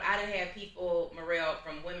done had people, Morel,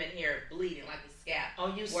 from women here bleeding like a scab. Oh,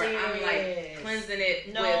 you where serious? I'm like cleansing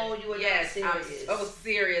it. No, with, you are yes, not serious. I'm so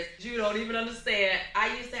serious. You don't even understand.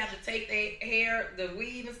 I used to have to take their hair, the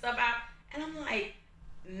weave and stuff out, and I'm like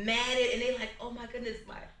matted, and they like, oh my goodness,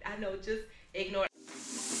 I know, just ignore it.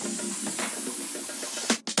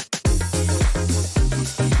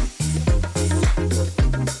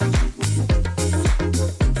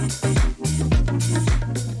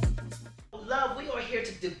 Love, we are here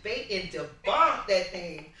to debate and debunk that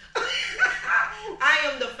thing. I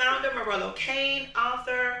am the founder, Morello Kane,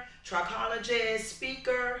 author, trichologist,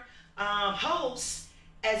 speaker, host,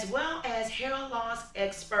 as well as hair loss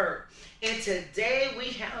expert. And today we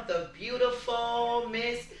have the beautiful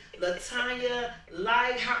Miss Latanya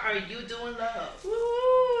A. How are you doing, love? Woo!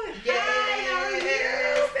 Yes. Hi, how are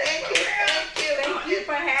you? Thank you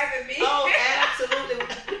for having me. Oh, absolutely.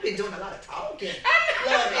 We've been doing a lot of talking,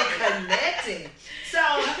 love, and connecting. So,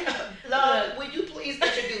 love, will you please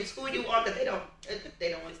introduce who you are? That they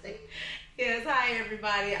don't understand. Yes, hi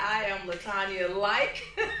everybody. I am Latanya A.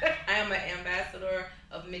 I am an ambassador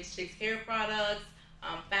of Mixed Chicks Hair Products.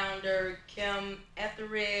 Founder Kim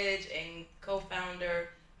Etheridge and co-founder,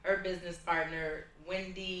 her business partner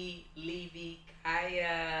Wendy Levy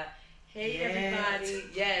Kaya. Hey everybody.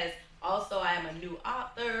 Yes. Also, I am a new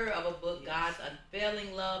author of a book, God's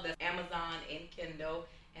Unfailing Love, that's Amazon and Kindle.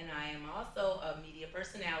 And I am also a media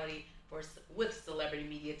personality with Celebrity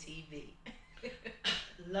Media TV.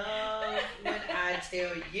 Love, when I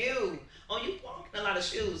tell you. Oh, you walking a lot of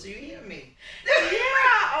shoes. Do you hear me?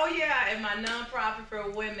 Yeah. Oh, yeah. And my nonprofit for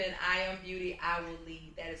women, I Am Beauty, I Will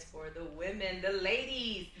Lead. That is for the women, the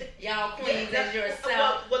ladies. Y'all queens as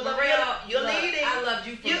yourself. Well, you're leading. I loved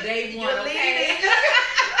you from day one. You're okay? leading.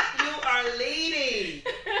 You are leading.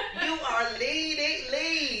 You are leading.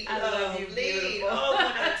 Lead. I love you, lead. beautiful. Oh, when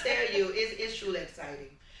I tell you, it's truly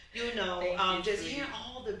exciting. You know, just sweetie. hear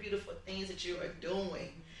all the beautiful things that you are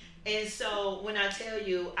doing. And so when I tell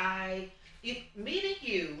you, meeting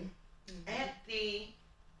you at the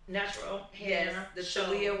natural hair the show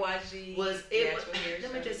Shalia Waji was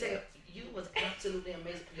let me just say, show. you was absolutely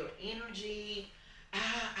amazing. Your energy,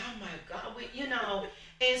 oh my God,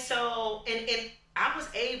 and so and I was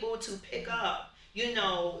able to pick up,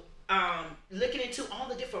 looking into all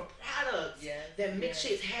the different products that Mixed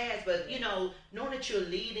Chicks has, but knowing that you're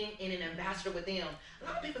leading and an ambassador with them. A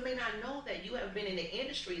lot of people may not know that you have been in the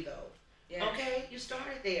industry though. Yes. Okay, you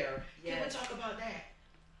started there. Yes. Can we talk about that?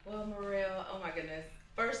 Well, Morel, oh my goodness.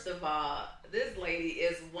 First of all, this lady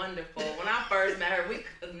is wonderful. When I first met her, we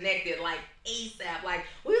connected like ASAP. Like,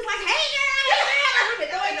 we was like, hey girl, we've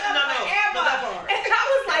been doing this forever. And I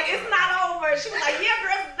was like, it's not over. She was like, yeah,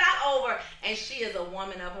 girl, it's not over. And she is a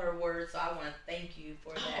woman of her word, so I want to thank you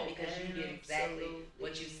for that because you did exactly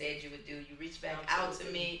what you said you would do. You reached back out to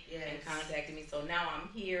me and contacted me. So now I'm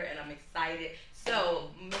here and I'm excited. So,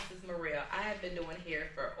 Mrs. Morel, I have been doing hair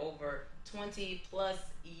for over 20 plus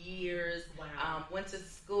years. Wow. Went to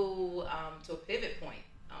school to a Pivot Point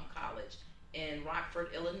college in Rockford,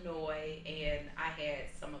 Illinois, and I had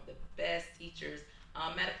some of the best teachers.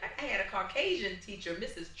 Matter of fact, I had a Caucasian teacher,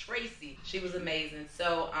 Mrs. Tracy. She was amazing.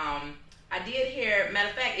 So I did hair. Matter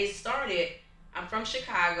of fact, it started, I'm from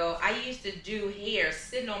Chicago. I used to do hair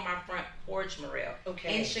sitting on my front porch, Morel,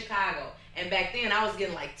 in Chicago. And back then, I was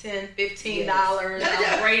getting like $10, $15. I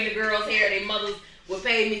was braiding the girls' hair. Their mothers would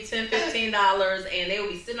pay me $10, $15, and they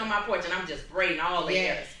would be sitting on my porch, and I'm just braiding all their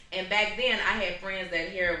hair. And back then, I had friends that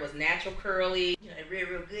hair was natural curly,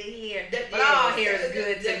 real good hair. But all hair is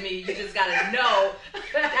good to me. You just got to know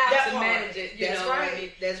how to manage it. You know what I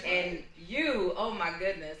mean? That's right. And you, oh my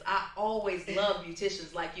goodness, I always love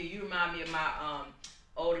beauticians like you. You remind me of my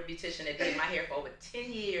older beautician that did my hair for over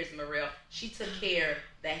 10 years, Morel. She took care of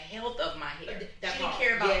the health of my hair. She didn't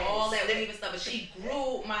care about all that weave and stuff, but she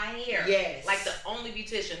grew my hair. Yes. Like the only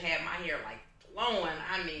beautician had my hair like flowing.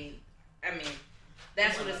 I mean,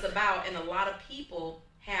 that's what it's about. And a lot of people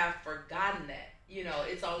have forgotten that.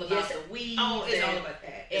 It's all about the weave. Oh, it's all about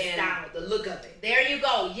that. The style, the look of it. There you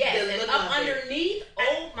go. Yes. The and up underneath,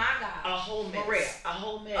 oh my God. A whole mess. Morel. A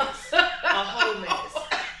whole mess. A whole mess.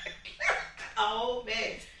 A whole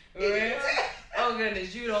mess. Oh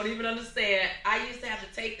goodness, you don't even understand. I used to have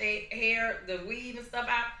to take their hair, the weave and stuff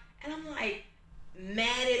out, and I'm like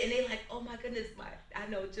matted, and they like, oh my goodness, I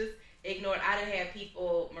know, just ignore it. I done had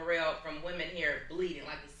people, Morel, from women here bleeding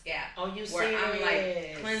like a scab. Oh, you where serious? I'm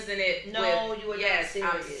like cleansing it. No, you are not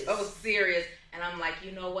serious. I'm so serious, and I'm like,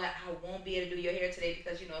 you know what? I won't be able to do your hair today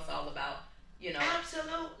because it's all about.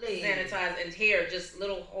 Absolutely. Sanitize and hair, just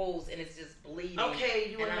little holes, and it's just bleeding.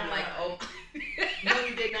 Okay, you and are I'm not. like, oh. No,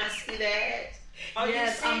 you did not see that. Are you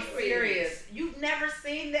serious? I'm serious. You've never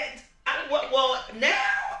seen that? Well, now,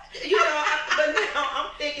 but now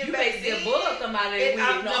I'm thinking you back may see a bullet come out of it.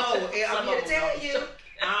 I'm here to tell you.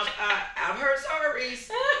 I've heard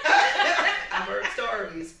stories. I've heard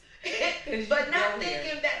stories. But not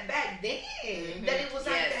thinking that back then, that it was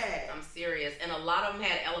like that. I'm serious. And a lot of them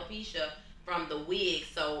had alopecia from the wig.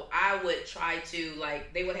 So I would try to,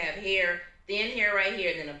 like, they would have hair, thin hair right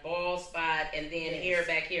here, and then a bald spot, and then hair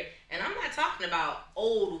back here. And I'm not talking about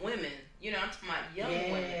old women. I'm talking about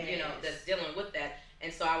young women, that's dealing with that.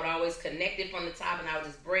 And so I would always connect it from the top, and I would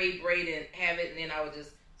just braid and have it, and then I would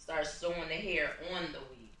just start sewing the hair on the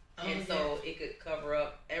wig. So it could cover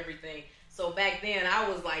up everything. So back then, I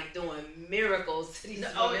was like doing miracles to these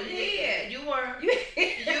women. Yeah, you were.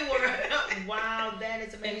 Wow, that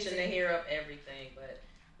is amazing. Finishing the hair up, everything. But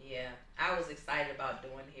yeah, I was excited about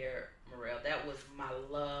doing hair, Morel. That was my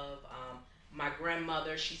love. My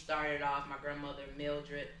grandmother, she started off, my grandmother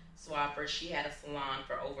Mildred Swapper, she had a salon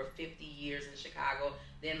for over 50 years in Chicago.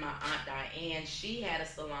 Then my aunt Diane, she had a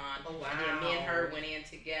salon. Oh, wow. And then me and her went in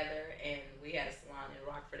together, and we had a salon in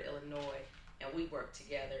Rockford, Illinois, and we worked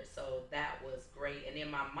together. So that was great. And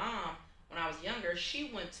then my mom, when I was younger,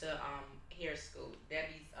 she went to hair school,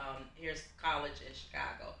 Debbie's hair college in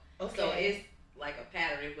Chicago. Okay. So it's like a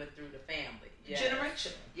pattern. It went through the family. Yes.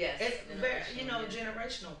 Generational. Yes. It's very,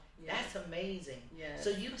 generational. Yes. That's amazing. Yes.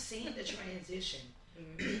 So you've seen the transition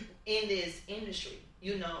in this industry.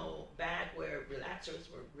 Back where relaxers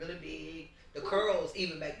were really big, the curls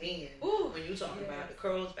even back then. When you talking about the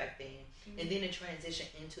curls back then, and then the transition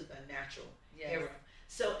into the natural era.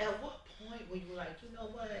 So at what point were you like, you know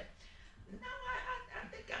what? No, I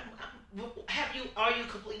think are you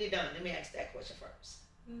completely done? Let me ask that question first.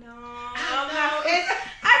 No,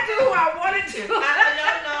 I do who I wanted to. I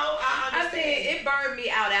understand. I mean, it burned me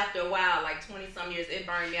out after a while, like 20 some years. It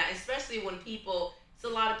burned me out, especially when it's a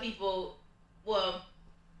lot of people. Well,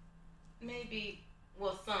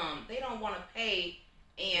 some they don't want to pay,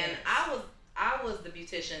 and I was the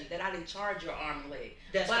beautician that I didn't charge your arm and leg.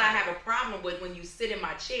 I have a problem with when you sit in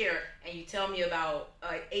my chair and you tell me about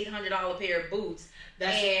 $800 pair of boots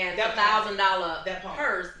and $1,000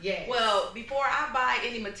 purse. Yes. Well, before I buy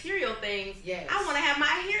any material things, I want to have my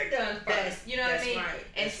hair done first. You know what I mean? Right.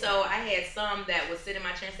 And so I had some that would sit in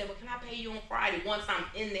my chair and say, "Well, can I pay you on Friday?" Once I'm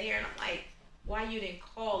in the hair, and I'm like, "Why you didn't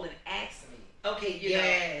call and ask me?" Okay. You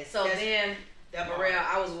know? So then, Morel,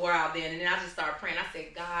 I was wild then, and then I just started praying. I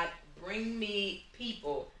said, "God, bring me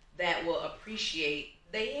people that will appreciate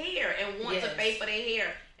their hair and want to pay for their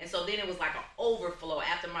hair." And so then it was like an overflow.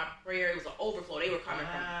 After my prayer, it was an overflow. They were coming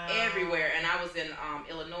from everywhere. And I was in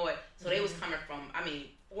Illinois, so they was coming from,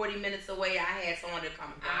 40 minutes away. I had someone to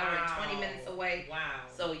come an hour and 20 minutes away. Wow.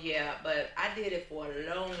 So yeah, but I did it for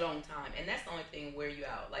a long, long time. And that's the only thing wear you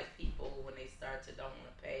out. Like people, when they start to don't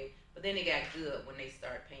want to pay. But then it got good when they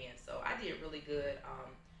start paying. So I did really good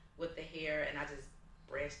with the hair, and I just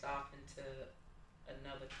branched off into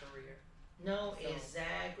another career. No, so.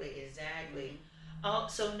 Exactly.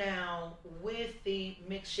 So now with the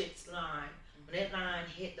Mixed Chicks line, when that line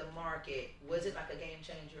hit the market, was it like a game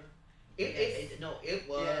changer? It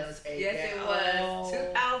was. Yes, it was.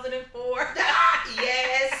 2004.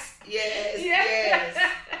 Yes.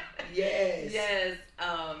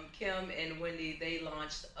 Kim and Wendy, they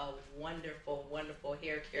launched a wonderful, wonderful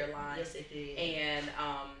hair care line. Yes, it did. And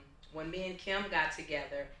when me and Kim got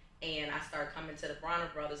together, and I started coming to the Bronner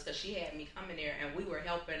Brothers, because she had me coming there, and we were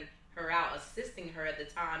helping her out, assisting her at the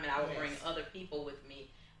time, and I would bring other people with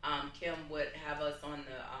me. Kim would have us on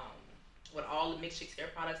the with all the Mixed Chicks hair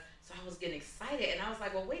products. So I was getting excited, and I was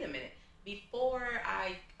like, well, wait a minute. Before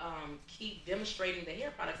I keep demonstrating the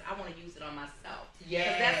hair products, I want to use it on myself. Yes.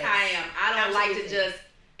 Because that's how I am. I don't like to just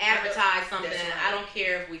advertise something. Right. I don't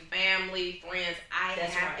care if we family, friends.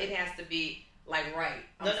 It has to be like right.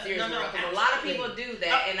 I'm serious. Because a lot of people do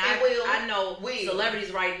that, and I know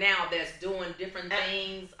celebrities right now that's doing different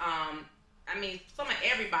things. Some of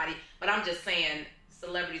everybody, but I'm just saying,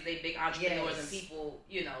 celebrities, they big entrepreneurs and people,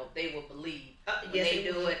 they will believe when they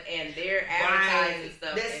do it, and they're advertising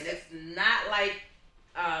stuff, and it's not like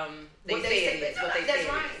they say it is, but they say it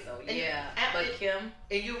is. So but Kim,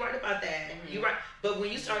 and you're right about that. Mm-hmm. You're right. But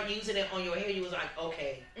when you start using it on your hair, you was like,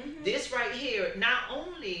 okay, this right here, not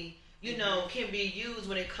only can be used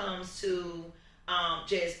when it comes to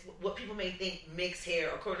just what people may think mixed hair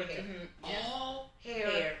or curly hair. All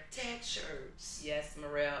hair textures. Yes,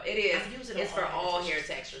 Morel. It is. It's for all hair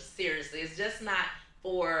textures. Seriously. It's just not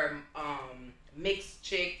for mixed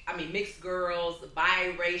girls,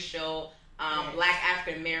 biracial, Black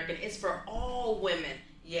African American. It's for all women.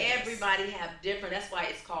 Yes. Everybody have different. That's why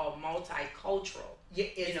it's called multicultural. Yeah,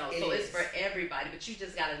 so it's for everybody, but you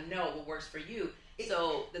just got to know what works for you.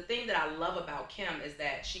 So the thing that I love about Kim is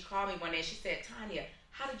that she called me one day and she said, Tanya,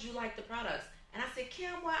 how did you like the products? And I said,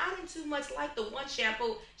 Kim, well, I didn't too much like the one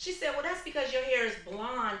shampoo. She said, well, that's because your hair is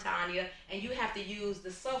blonde, Tanya, and you have to use the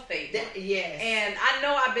sulfate one. Yes. And I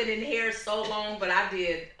know I've been in hair so long, but I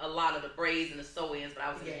did a lot of the braids and the sew-ins, but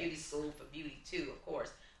I was in beauty school for beauty too, of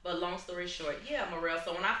course. But long story short, yeah, Morel.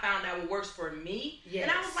 So when I found out what works for me, and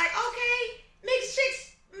I was like, okay, mixed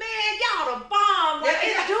chicks, man, y'all the bomb. Like,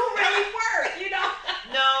 it do really work, you know?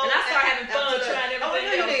 No. And I started having fun trying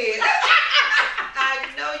everything else. You did. I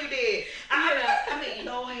know you did. I mean,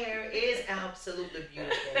 your hair is absolutely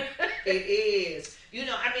beautiful. It is. You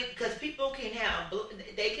know, I mean, because people can have,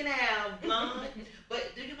 they can have blonde,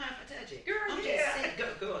 but do you mind if I touch it? Girl, I'm just saying,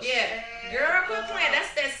 girl. Yeah. Girl, quit playing.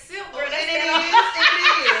 That's that silk, girl. And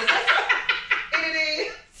it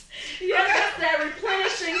is. Yeah, that's that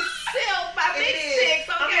replenishing silk by Big Chicks.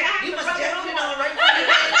 Okay, you must just put it on right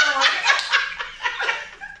now.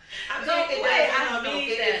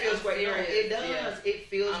 It feels great. No, it does. Yeah. It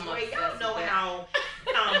feels great. Y'all know how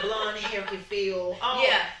blonde hair can feel. Oh,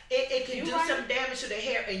 yeah. It can do some damage to the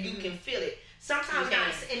hair, and you can feel it. Sometimes not,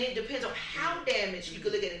 and it depends on how damaged. You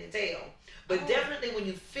can look at it and tell. But definitely when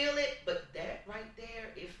you feel it, but that right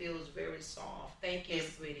there, it feels very soft. Thank you,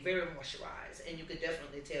 sweetie. Very moisturized. And you could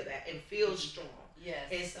definitely tell that. And feels strong.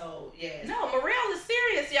 Yes. And so, yes. No, Morel is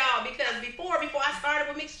serious, y'all, because before I started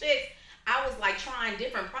with Mixed Chicks, I was like trying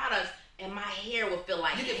different products, and my hair would feel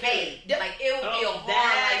like hay. Like it would feel hard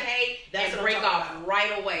like hay and break off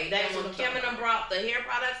right away. And when Kim and them brought the hair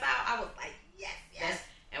products out, I was like, yes.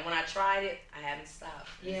 And when I tried it, I haven't stopped.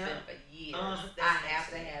 It's been for years. I have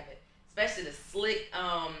to have it. Especially the slick,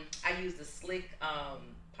 I use the slick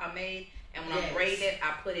pomade, and when I braid it,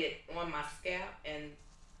 I put it on my scalp and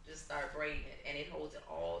just start braiding it, and it holds it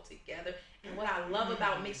all together. And what I love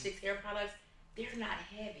about Mixed Chicks hair products, they're not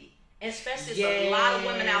heavy. And especially there's a lot of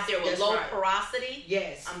women out there with low porosity.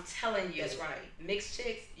 Yes. I'm telling you. That's right. Mixed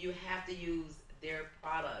Chicks, you have to use their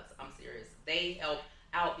products. I'm serious. They help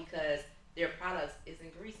out because their products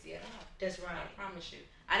isn't greasy at all. That's right. I promise you.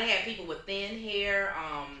 I done had people with thin hair,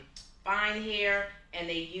 fine hair, and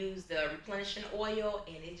they use the replenishing oil,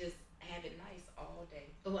 and they just have it nice all day.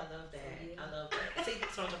 Oh, I love that. I love that. See,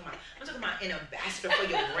 that's what I'm talking about. I'm talking about an ambassador for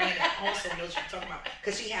your brand that also knows what you're talking about,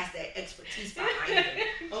 because she has that expertise behind it.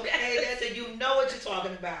 Okay, that's it. You know what you're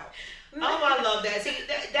talking about. Oh, I love that. See,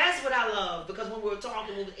 that's what I love, because when we were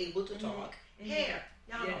talking, we were able to talk hair.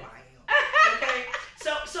 Y'all know I am. Okay,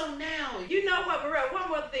 so now you know what, Morel, one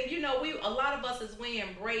more thing. You know, a lot of us is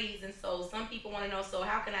wearing braids, and so some people want to know, so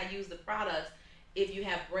how can I use the products if you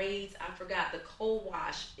have braids? I forgot, the cold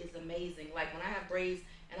wash is amazing. Like when I have braids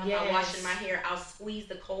and I'm not washing my hair, I'll squeeze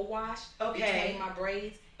the cold wash between my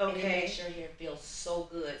braids, and it makes your hair feel so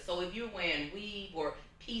good. So if you're wearing weave or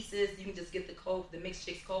pieces, you can just get the Mixed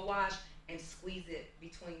Chicks cold wash and squeeze it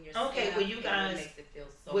between your scalp. Well, you guys it makes it feel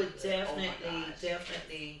so would good.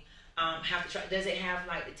 definitely have to try. Does it have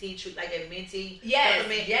like the tea tree, like a minty? Yes. Okay.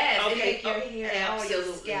 It make your hair, your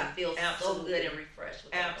scalp feel so Absolutely. good and refreshed.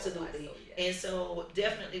 Absolutely. And so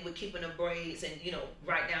definitely with keeping the braids, and you know,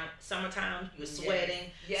 right now summertime, you're sweating.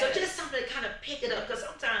 Yes. So just something to kind of pick it up, because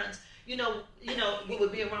sometimes you know, we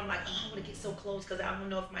would be around like, oh, I want to get so close because I don't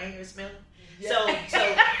know if my hair is smelling. Yeah. So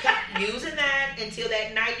using that until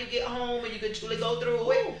that night you get home and you can truly go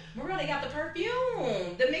through it. Morel, they got the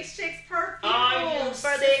perfume, the Mixed Chicks perfume. Oh, you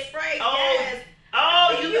for the spray. Yes.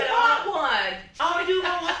 You want one? Oh, you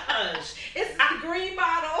want one? It's the green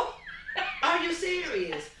bottle. Are you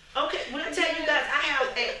serious? Okay, when I tell you guys,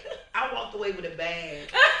 I walked away with a bag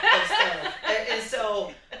of stuff, and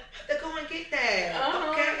so I have to go and get that.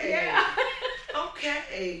 Okay. Yeah.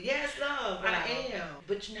 Okay. Yes, love. Wow. I am.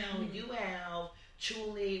 But now you have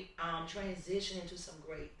truly transitioned into some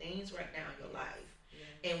great things right now in your life.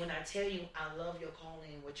 Yeah. And when I tell you, I love your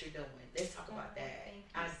calling and what you're doing. Let's talk about that.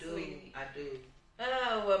 I do.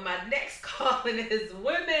 Oh, well, my next calling is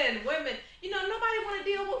women. You know, nobody want to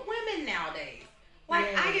deal with women nowadays.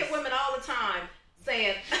 Like, I get women all the time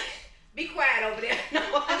saying, be quiet over there. No,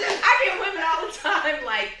 I get women all the time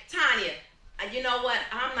like, Tanya, you know what?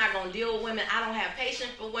 I'm not going to deal with women. I don't have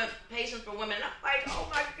patience for women. And I'm like, oh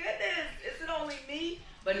my goodness, is it only me?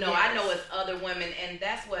 But no, I know it's other women. And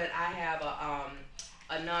that's what I have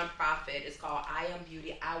a nonprofit. It's called I Am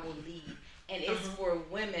Beauty, I Will Lead. And it's for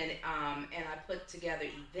women. And I put together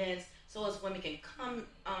events so as women can come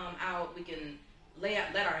out, we can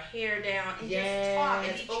let our hair down and just talk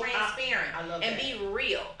and be transparent and be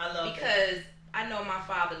real. I love because I know my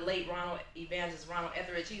father, late Evangelist Ronald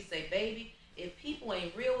Etheridge, he'd say, baby, if people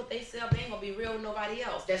ain't real with themselves, they ain't gonna be real with nobody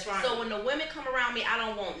else. That's right. So when the women come around me, I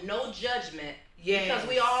don't want no judgment. Yes. Because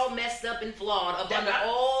we all messed up and flawed up under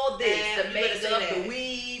all this, the makeup, the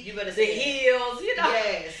weave, the heels, you know.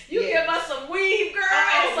 Yes. You give us some weave, girl,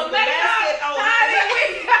 and some the makeup.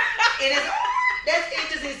 It is. It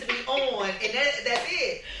just needs to be on, and that's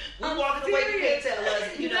it. We walking away, you can't tell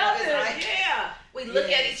us, you know. Nothing. It's like, yeah. We look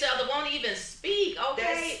at each other, won't even speak,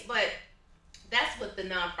 okay? But that's what the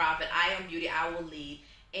nonprofit, I Am Beauty, I Will Lead.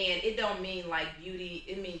 And it don't mean like beauty,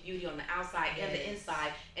 it means beauty on the outside and the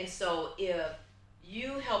inside. And so if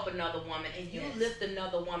you help another woman and you lift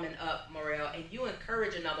another woman up, Morel, and you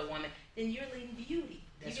encourage another woman, then you're leading beauty.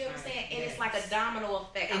 You get what I'm saying? And it's like a domino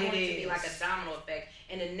effect. I want it to be like a domino effect.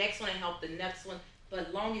 And the next one will help the next one. But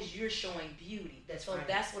as long as you're showing beauty. That's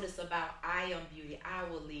what it's about. I am beauty. I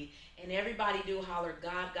will lead. And everybody do holler,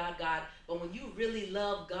 God, God, God. But when you really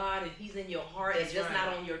love God and He's in your heart and just not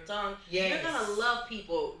on your tongue, you're going to love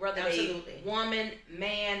people, whether they woman,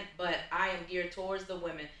 man. But I am geared towards the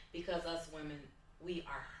women because us women, we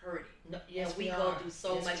are hurting. And we go through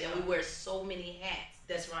so much and we wear so many hats.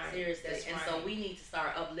 That's right. Seriously. So we need to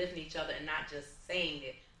start uplifting each other and not just saying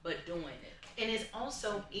it, but doing it. And it's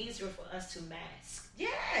also easier for us to mask.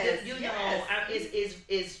 Yes. You know,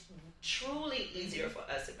 it's truly easier for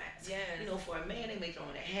us to mask. Yes. You know, for a man, they may throw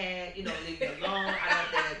in a hat, you know, leave it alone. I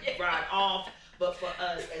don't let it ride off. But for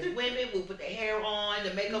us as women, we'll put the hair on,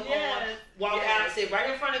 the makeup on, walk out, sit right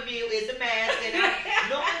in front of you is the mask. And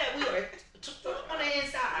knowing that we are on the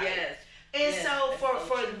inside. Yes. And so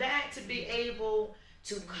for that to be able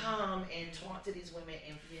to come and talk to these women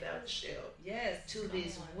and fellowship to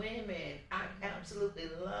these women, I absolutely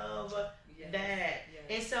love that. Yes.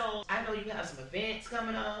 And so I know you have some events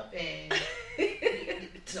coming up and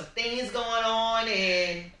some things going on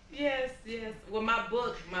and yes. Well, my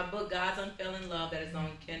book, God's Unfailing Love, that is on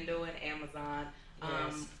Kindle and Amazon.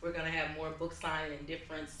 We're gonna have more book signing in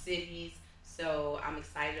different cities, so I'm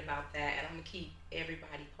excited about that, and I'm gonna keep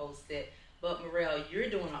everybody posted. But Morel, you're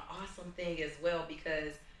doing an awesome thing as well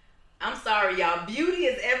because I'm sorry, y'all, beauty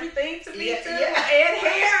is everything to me too, and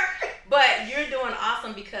hair. But you're doing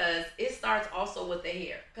awesome because it starts also with the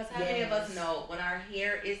hair. Because how many of us know when our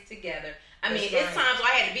hair is together? I mean, it's times where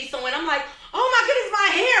I had to be somewhere and I'm like, oh my goodness, my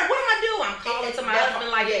hair. What am I doing? I'm calling to my husband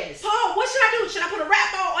like, Paul, what should I do? Should I put a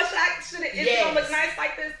wrap on or should it gonna look nice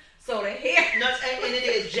like this? So the hair. No, and it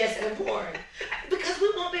is just important. Because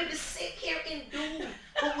we won't be able to sit here and do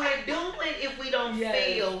what we're doing if we don't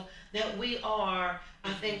feel that we are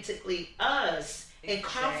authentically us and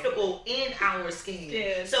comfortable in our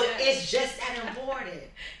skin. So it's just that important.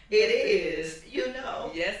 It is, you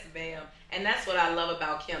know. Yes, ma'am. And that's what I love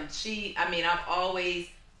about Kim. I've always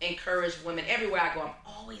encouraged women. Everywhere I go, I'm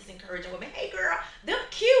always encouraging women. Hey, girl, them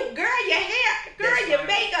cute. Girl, your hair. Girl, your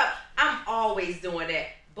makeup. I'm always doing that.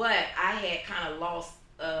 But I had kind of lost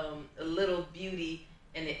a little beauty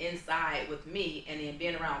in the inside with me, and then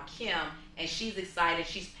being around Kim, and she's excited.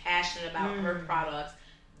 She's passionate about her products.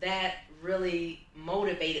 That really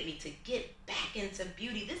motivated me to get back into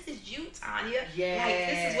beauty. This is you, Tanya. Like,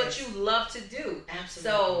 this is what you love to do.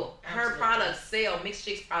 Absolutely. So her products sell, Mixed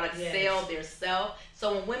Chicks products sell their self.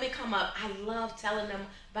 So when women come up, I love telling them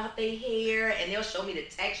about their hair, and they'll show me the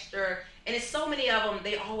texture. And it's so many of them,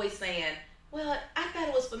 they always saying, well, I thought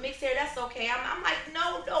it was for mixed hair. That's okay. I'm like,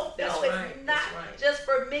 no, it's not just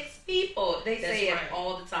for mixed people. They say it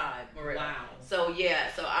all the time, Maria. Wow. So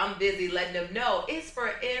I'm busy letting them know it's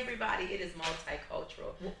for everybody. It is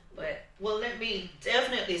multicultural. But let me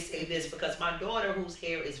definitely say this because my daughter, whose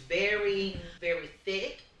hair is very, very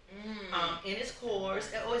thick, and it's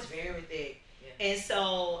coarse, it's very thick. And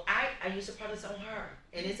so I use the products on her.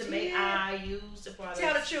 And it's amazing. I use the products.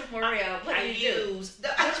 Tell the truth, Maria. What do you do?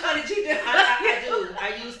 Which one did you do? I do.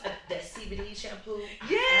 I use that CBD shampoo.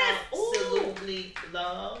 Yes. I absolutely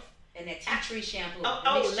love. And that tea tree shampoo.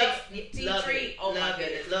 Tea tree. Oh my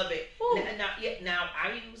goodness. Love it. Now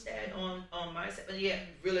I use that on myself. Yeah,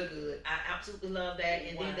 really good. I absolutely love that.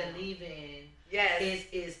 And then the leave-in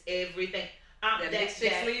is everything. That Mixed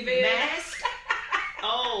Chicks leave-in mask.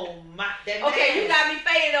 Oh my! Okay, you got me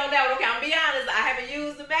faded on that one. Okay, I'm be honest. I haven't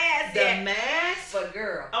used the mask yet. The mask, but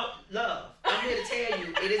girl, love. I'm here to tell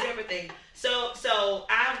you, it is everything. So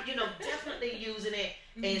I'm, definitely using it,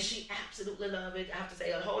 and she absolutely love it. I have to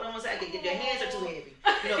say, hold on a second, your hands are too heavy.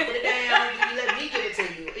 Put it down. You let me give it to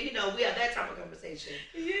you. We have that type of conversation.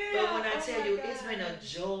 Yeah. But when I tell you, it's been a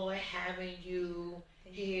joy having you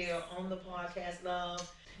here on the podcast,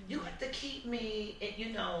 love. You have to keep me,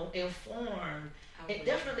 informed. And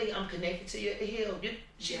definitely, I'm connected to you at the hill.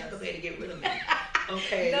 She not gonna be able to get rid of me.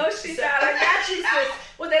 Okay. No, she's not. I got you, sis.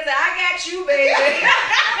 Well, they say, I got you, baby.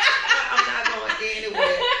 I'm not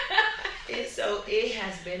anyway. And so it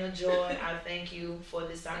has been a joy. I thank you for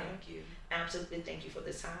this time. Thank you. Absolutely, thank you for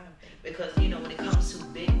this time. Because, you know, when it comes to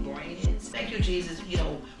big brands, thank you, Jesus. You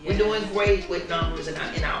know, we're doing great with numbers in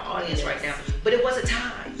our audience right now. But it was a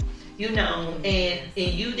time, you know, and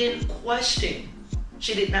you didn't question.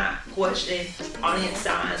 She did not question audience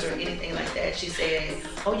size or anything like that. She said,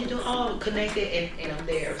 "Oh, you're doing all connected, and I'm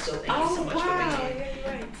there." So thank you so much for being here. Yeah,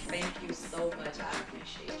 you're right. Thank you so much. I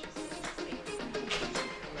appreciate you so much. Thank you.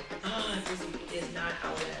 This is not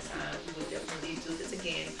our last time. We will definitely do this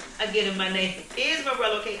again. Again, my name is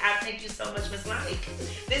Morello K. I thank you so much, Miss Like.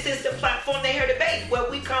 This is the platform They Hair Debate, where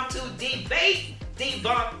we come to debate,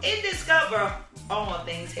 debunk, and discover all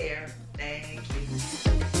things hair. Thank you.